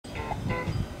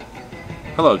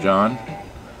Hello, John.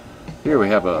 Here we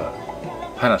have a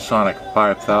Panasonic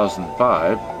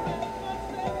 5005,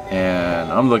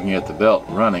 and I'm looking at the belt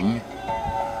running,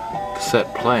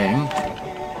 cassette playing.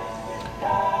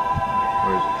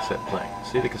 Where's the cassette playing?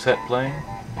 See the cassette playing?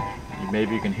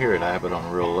 Maybe you can hear it. I have it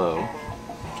on real low.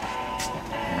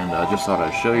 And I just thought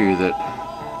I'd show you that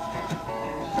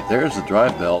there's the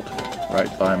drive belt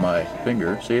right by my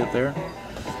finger. See it there?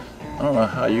 I don't know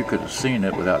how you could have seen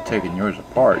it without taking yours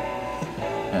apart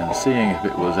and seeing if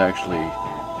it was actually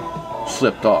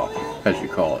slipped off, as you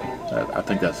call it. I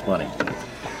think that's funny.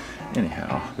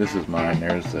 Anyhow, this is mine.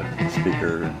 There's the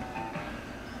speaker, and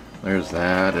there's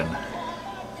that, and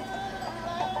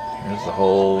here's the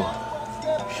whole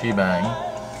shebang.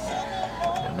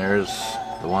 And there's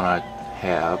the one I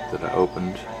have that I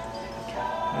opened.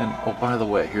 And oh, by the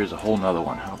way, here's a whole nother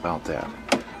one. How about that?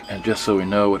 And just so we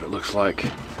know what it looks like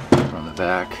from the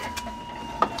back,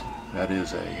 that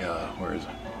is a where is it?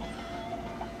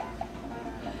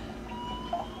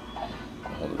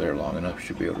 Hold it there long enough, you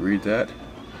should be able to read that.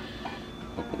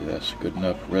 Hopefully that's good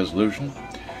enough resolution.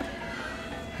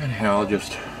 Anyhow, I'll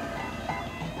just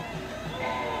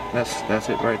that's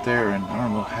it right there. And I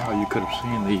don't know how you could have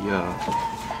seen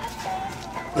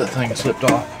the thing slipped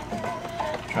off.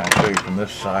 Trying to show you from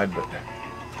this side, but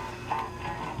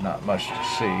not much to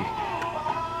see.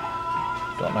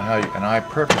 Don't know how you, and I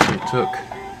purposely took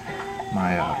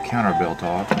my counter belt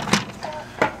off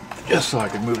just so I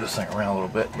could move this thing around a little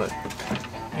bit, but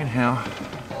anyhow,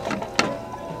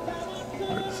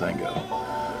 where'd the thing go?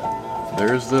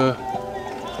 There's the,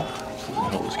 let me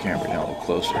hold this camera down a little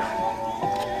closer.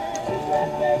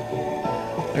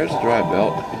 There's the drive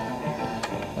belt.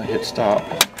 I hit stop.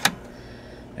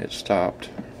 It stopped.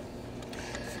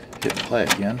 Hit play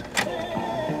again. I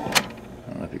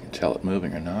don't know if you can tell it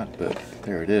moving or not, but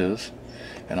there it is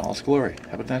in all its glory.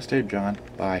 Have a nice day, John.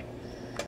 Bye.